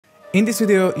In this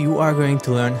video, you are going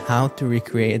to learn how to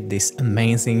recreate this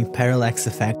amazing parallax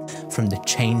effect from the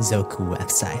Chainzoku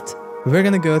website. We're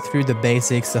going to go through the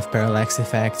basics of parallax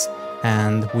effects,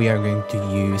 and we are going to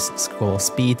use scroll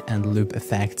speed and loop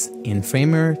effects in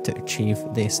Framer to achieve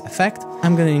this effect.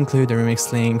 I'm going to include a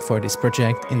remix link for this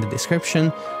project in the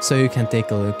description, so you can take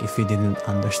a look if you didn't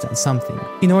understand something.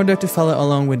 In order to follow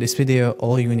along with this video,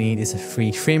 all you need is a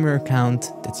free Framer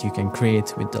account that you can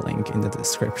create with the link in the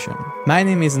description. My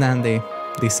name is Nandi,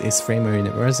 this is Framer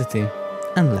University,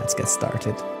 and let's get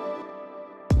started.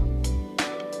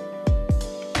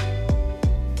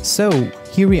 So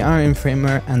here we are in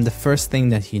Framer, and the first thing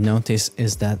that you notice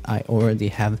is that I already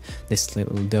have this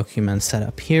little document set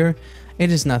up here.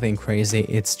 It is nothing crazy,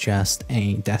 it's just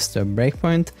a desktop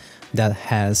breakpoint that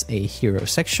has a hero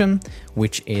section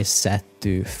which is set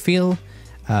to fill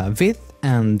width,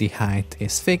 and the height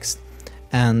is fixed,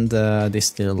 and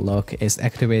this little lock is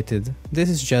activated. This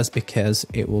is just because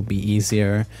it will be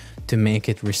easier to make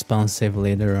it responsive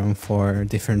later on for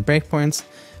different breakpoints.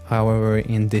 However,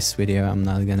 in this video, I'm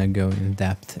not gonna go in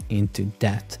depth into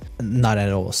that, not at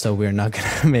all. So we're not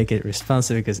gonna make it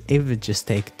responsive because it would just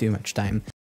take too much time.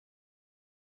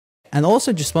 And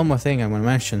also, just one more thing I want to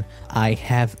mention, I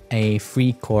have a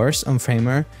free course on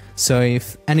Framer. So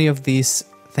if any of these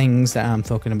things that I'm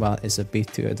talking about is a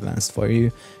bit too advanced for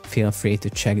you, feel free to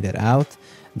check that out.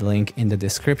 The link in the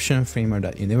description,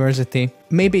 framer.university.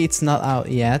 Maybe it's not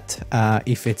out yet.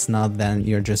 If it's not, then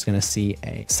you're just gonna see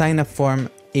a sign up form.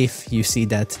 If you see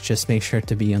that, just make sure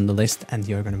to be on the list, and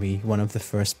you're gonna be one of the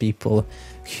first people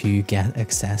who get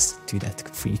access to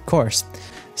that free course.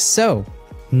 So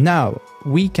now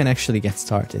we can actually get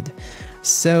started.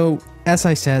 So as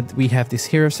I said, we have this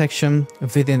hero section.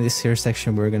 Within this hero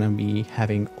section, we're gonna be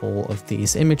having all of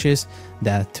these images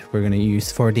that we're gonna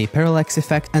use for the parallax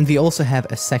effect. And we also have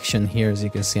a section here, as you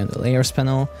can see on the layers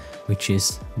panel, which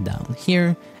is down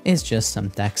here. It's just some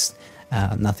text,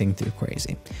 nothing too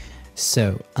crazy.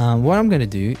 So what I'm gonna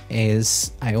do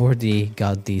is, I already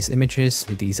got these images.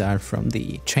 These are from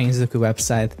the Chainzoku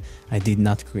website. I did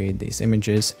not create these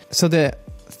images. So the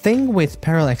thing with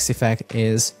parallax effect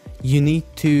is you need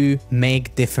to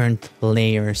make different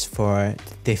layers for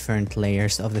different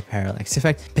layers of the parallax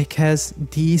effect, because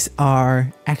these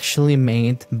are actually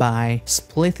made by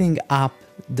splitting up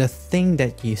the thing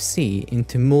that you see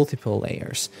into multiple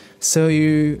layers. So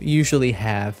you usually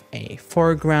have a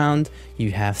foreground,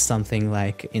 you have something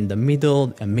like in the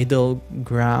middle, a middle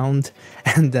ground,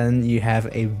 and then you have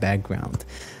a background.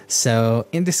 So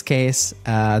in this case,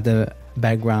 the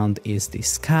background is the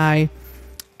sky.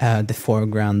 The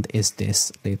foreground is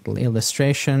this little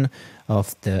illustration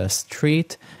of the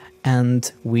street, and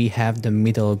we have the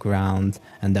middle ground,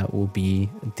 and that will be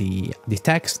the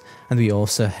text, and we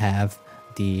also have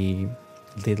the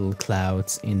little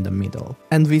clouds in the middle.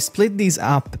 And we split these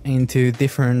up into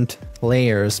different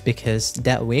layers because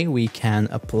that way we can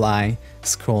apply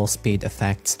scroll speed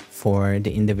effects for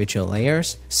the individual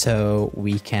layers. So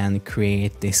we can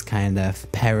create this kind of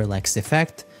parallax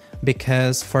effect,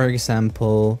 because, for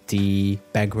example, the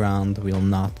background will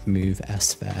not move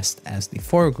as fast as the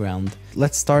foreground.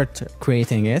 Let's start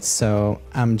creating it. So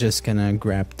I'm just gonna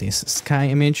grab this sky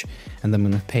image and I'm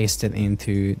gonna paste it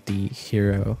into the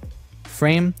hero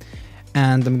frame,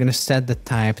 and I'm gonna set the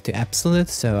type to absolute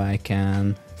so I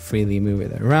can freely move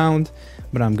it around,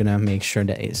 but I'm gonna make sure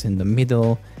that it's in the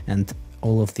middle and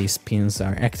all of these pins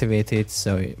are activated,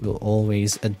 so it will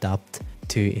always adapt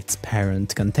to its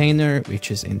parent container,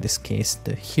 which is in this case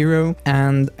the hero.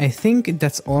 And I think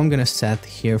that's all I'm gonna set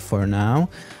here for now.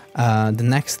 The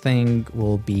next thing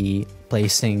will be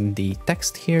placing the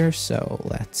text here, so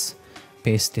let's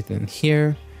paste it in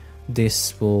here.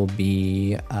 This will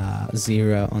be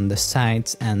 0 on the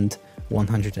sides and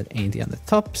 180 on the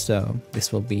top, so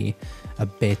this will be a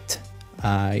bit,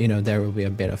 there will be a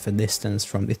bit of a distance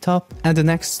from the top. And the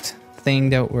next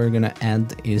thing that we're gonna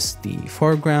add is the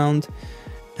foreground,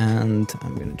 and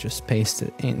I'm gonna just paste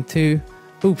it into.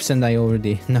 Oops, and I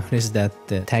already noticed that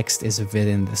the text is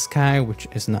within the sky, which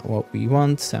is not what we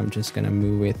want, so I'm just gonna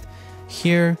move it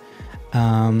here.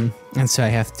 And so I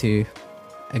have to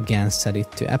again set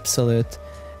it to absolute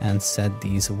and set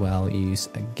these values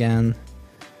again,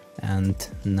 and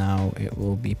now it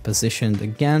will be positioned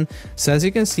again. So as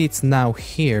you can see, it's now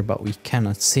here, but we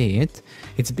cannot see it.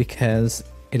 It's because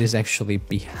it is actually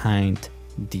behind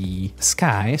the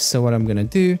sky. So what I'm gonna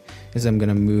do is I'm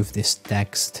gonna move this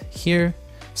text here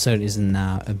so it is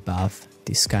now above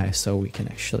the sky so we can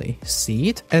actually see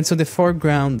it. And so the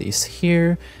foreground is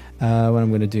here. What I'm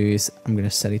going to do is I'm going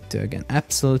to set it to again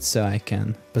absolute so I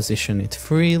can position it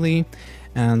freely.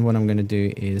 And what I'm going to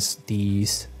do is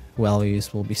these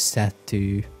values will be set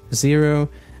to 0,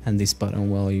 and this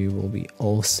bottom value will be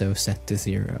also set to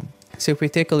 0. So if we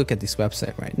take a look at this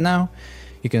website right now,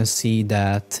 you can see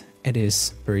that it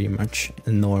is pretty much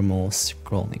a normal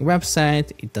scrolling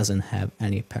website. It doesn't have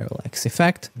any parallax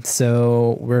effect.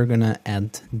 So we're gonna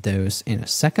add those in a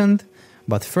second.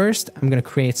 But first, I'm gonna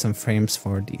create some frames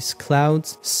for these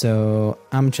clouds. So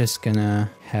I'm just gonna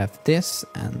have this,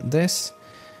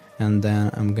 and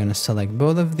then I'm gonna select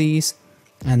both of these,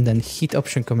 and then hit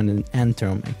Option Command and Enter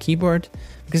on my keyboard,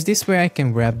 because this way I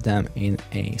can wrap them in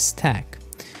a stack.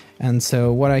 And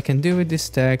so what I can do with this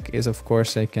stack is, of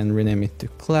course, I can rename it to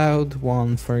Cloud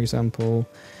 1, for example,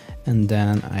 and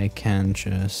then I can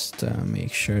just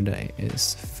make sure that it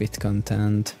is fit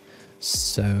content,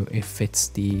 so it fits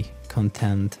the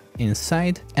content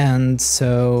inside. And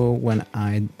so when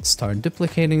I start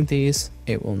duplicating these,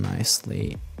 it will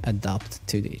nicely adapt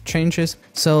to the changes.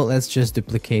 So let's just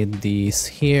duplicate these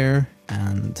here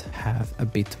and have a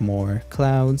bit more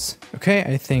clouds. Okay,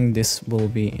 I think this will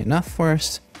be enough for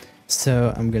us.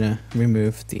 So I'm gonna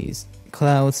remove these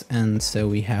clouds, and so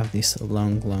we have this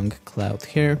long cloud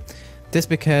here. This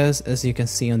because, as you can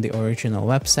see on the original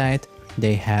website,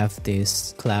 they have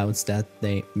these clouds that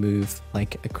they move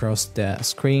like across the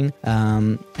screen,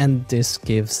 and this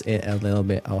gives it a little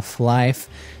bit of life.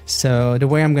 So the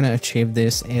way I'm gonna achieve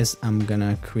this is I'm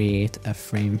gonna create a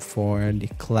frame for the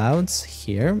clouds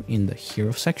here in the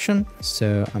hero section.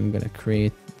 So I'm gonna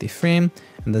create the frame,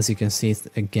 and as you can see, it's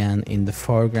again in the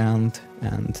foreground,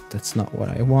 and that's not what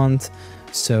I want.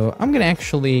 So I'm gonna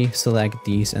actually select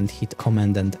these and hit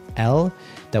Command and L.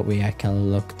 That way I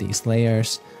can lock these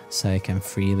layers, so I can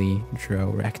freely draw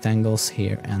rectangles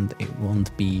here and it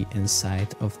won't be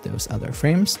inside of those other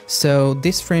frames. So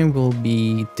this frame will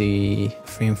be the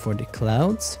frame for the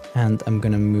clouds, and I'm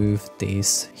gonna move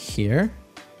this here.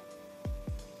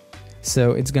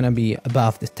 So it's gonna be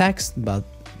above the text but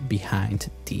behind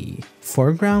the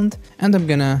foreground, and I'm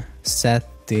gonna set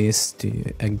this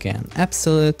to again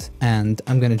absolute, and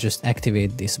I'm gonna just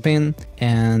activate this bin,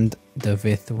 and the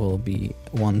width will be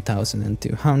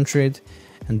 1200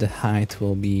 and the height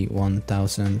will be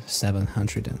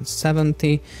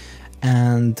 1770.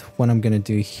 And what I'm gonna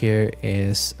do here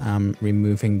is I'm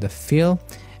removing the fill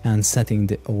and setting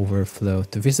the overflow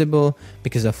to visible,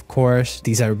 because of course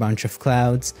these are a bunch of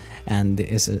clouds and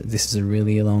this is a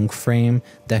really long frame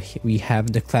that we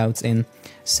have the clouds in,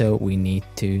 so we need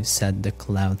to set the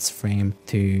clouds frame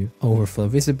to overflow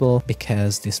visible,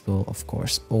 because this will of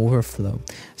course overflow.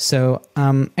 So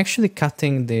I'm actually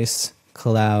cutting this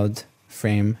cloud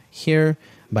frame here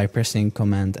by pressing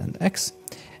Command and X,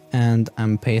 and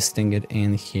I'm pasting it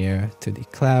in here to the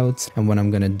clouds. And what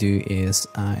I'm gonna do is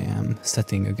I am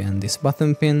setting again this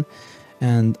bottom pin,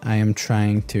 and I am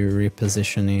trying to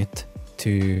reposition it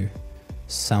to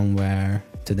somewhere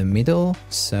to the middle.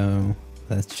 So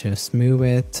let's just move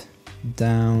it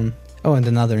down. Oh, and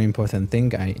another important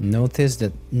thing, I noticed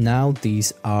that now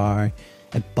these are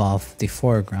above the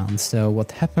foreground. So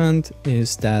what happened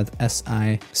is that as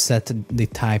I set the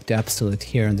type to absolute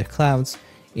here in the clouds,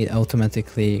 it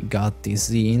automatically got the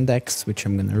Z index, which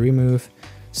I'm gonna remove.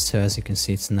 So as you can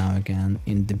see, it's now again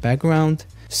in the background.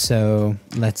 So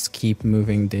let's keep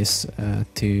moving this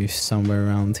to somewhere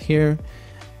around here.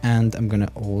 And I'm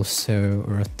gonna also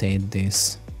rotate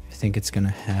this. I think it's gonna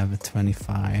have a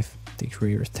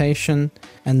 25-degree rotation.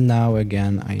 And now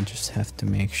again, I just have to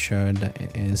make sure that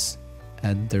it is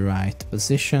at the right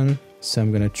position. So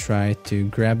I'm gonna try to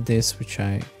grab this, which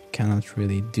I cannot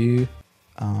really do.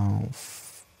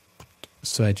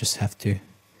 So I just have to,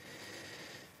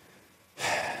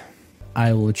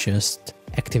 I will just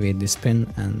activate this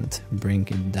pin and bring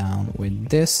it down with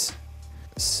this.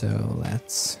 So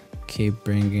let's keep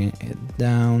bringing it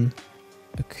down.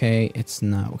 Okay, it's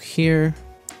now here.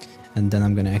 And then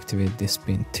I'm gonna activate this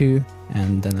pin too.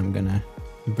 And then I'm gonna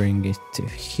bring it to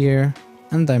here.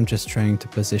 And I'm just trying to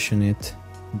position it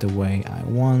the way I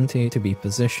want it to be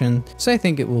positioned. So I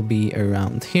think it will be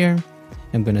around here.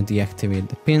 I'm gonna deactivate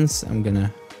the pins. I'm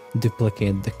gonna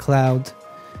duplicate the cloud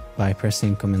by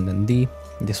pressing Command and D.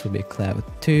 This will be cloud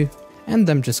 2. And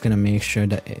I'm just gonna make sure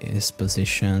that it is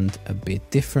positioned a bit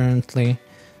differently.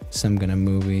 So I'm gonna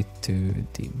move it to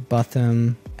the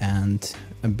bottom and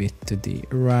a bit to the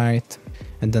right.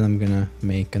 And then I'm gonna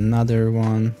make another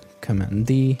one, Command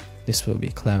D. This will be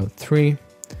cloud 3.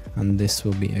 And this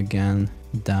will be again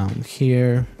down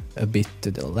here, a bit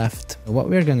to the left. What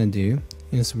we're gonna do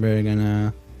is we're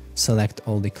gonna select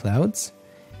all the clouds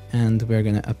and we're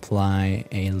gonna apply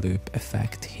a loop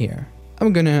effect here.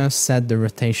 I'm gonna set the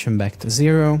rotation back to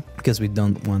 0 because we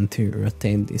don't want to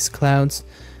rotate these clouds.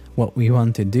 What we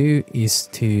want to do is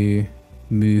to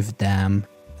move them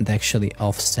and actually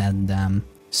offset them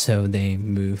so they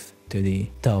move to the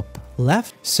top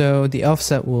left. So the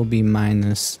offset will be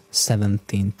minus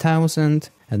 17,000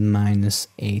 and minus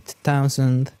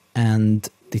 8,000, and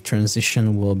the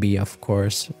transition will be, of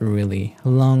course, really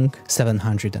long,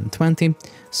 720.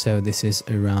 So this is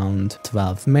around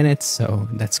 12 minutes, so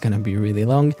that's gonna be really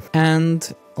long.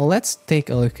 And let's take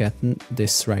a look at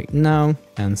this right now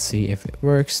and see if it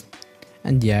works.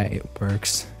 And yeah, it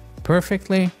works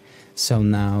perfectly. So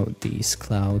now these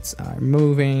clouds are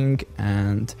moving,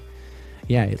 and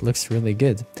yeah, it looks really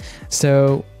good.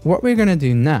 So what we're gonna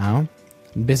do now,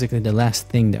 basically the last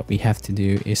thing that we have to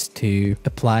do, is to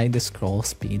apply the scroll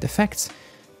speed effects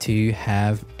to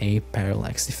have a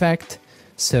parallax effect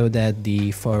so that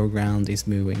the foreground is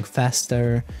moving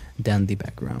faster than the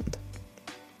background.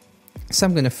 So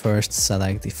I'm gonna first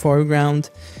select the foreground,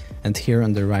 and here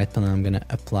on the right panel I'm gonna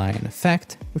apply an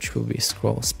effect, which will be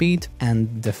scroll speed,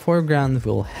 and the foreground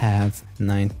will have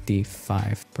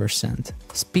 95%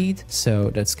 speed, so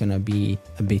that's gonna be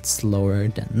a bit slower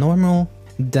than normal.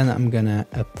 Then I'm gonna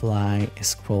apply a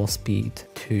scroll speed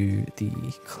to the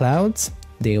clouds.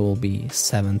 They will be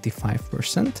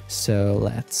 75%. So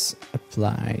let's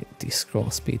apply the scroll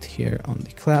speed here on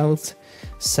the clouds,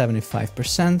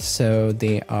 75%. So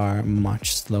they are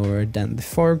much slower than the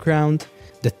foreground.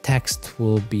 The text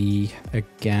will be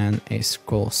again a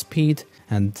scroll speed,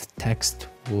 and the text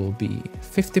will be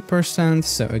 50%.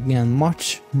 So again,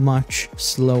 much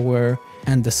slower.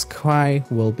 And the sky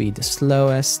will be the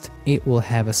slowest. It will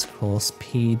have a scroll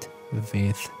speed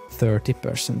with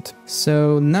 30%.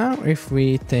 So now if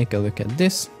we take a look at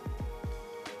this,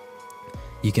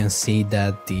 you can see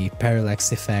that the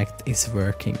parallax effect is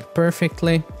working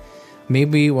perfectly.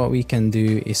 Maybe what we can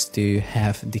do is to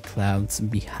have the clouds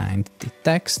behind the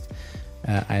text.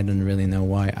 I don't really know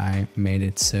why I made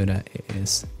it so that it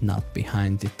is not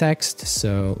behind the text.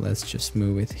 So let's just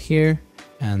move it here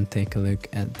and take a look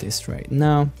at this right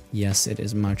now. Yes, it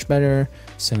is much better.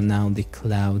 So now the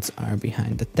clouds are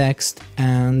behind the text.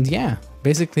 And yeah,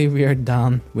 basically we are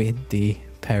done with the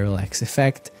parallax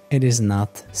effect. It is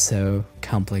not so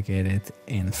complicated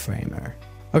in Framer.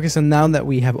 Okay, so now that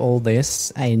we have all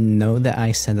this, I know that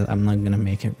I said that I'm not gonna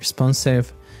make it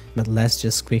responsive, but let's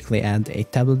just quickly add a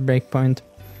tablet breakpoint.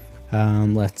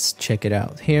 Let's check it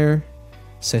out here.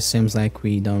 So it seems like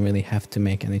we don't really have to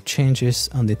make any changes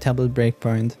on the tablet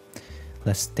breakpoint.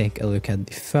 Let's take a look at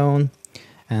the phone.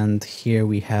 And here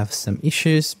we have some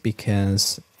issues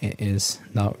because it is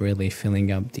not really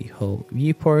filling up the whole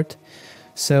viewport.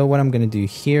 So what I'm gonna do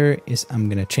here is I'm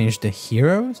gonna change the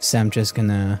hero. So I'm just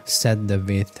gonna set the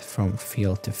width from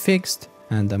fill to fixed,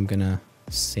 and I'm gonna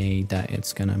say that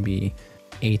it's gonna be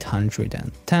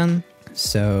 810.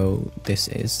 So this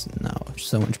is now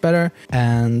so much better,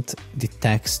 and the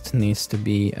text needs to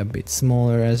be a bit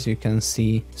smaller, as you can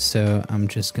see. So I'm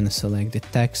just gonna select the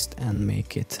text and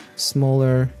make it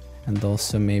smaller, and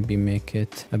also maybe make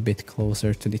it a bit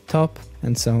closer to the top.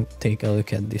 And so take a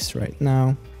look at this right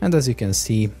now, and as you can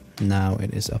see, now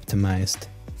it is optimized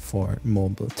for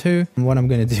mobile too. And what I'm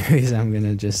gonna do is I'm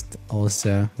gonna just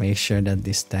also make sure that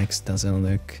this text doesn't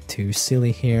look too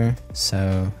silly here.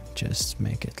 So just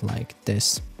make it like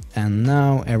this. And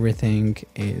now everything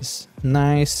is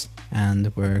nice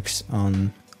and works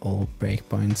on all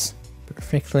breakpoints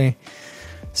perfectly.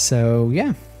 So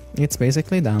yeah, it's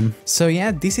basically done. So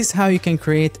yeah, this is how you can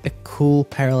create a cool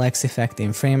parallax effect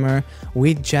in Framer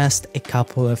with just a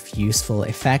couple of useful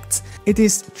effects. It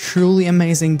is truly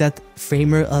amazing that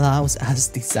Framer allows us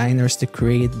designers to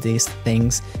create these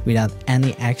things without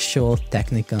any actual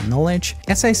technical knowledge.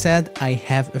 As I said, I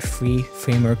have a free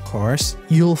Framer course.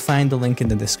 You'll find the link in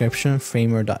the description,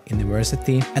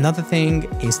 framer.university. Another thing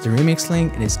is the remix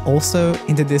link. It is also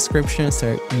in the description,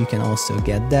 so you can also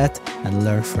get that and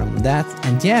learn from that.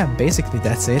 And yeah, basically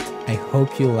that's it. I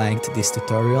hope you liked this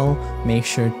tutorial. Make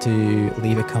sure to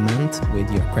leave a comment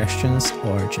with your questions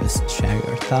or just share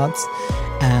your thoughts.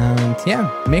 And yeah,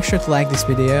 make sure to like this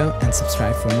video and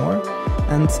subscribe for more.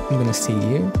 And I'm gonna see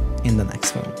you in the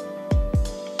next one.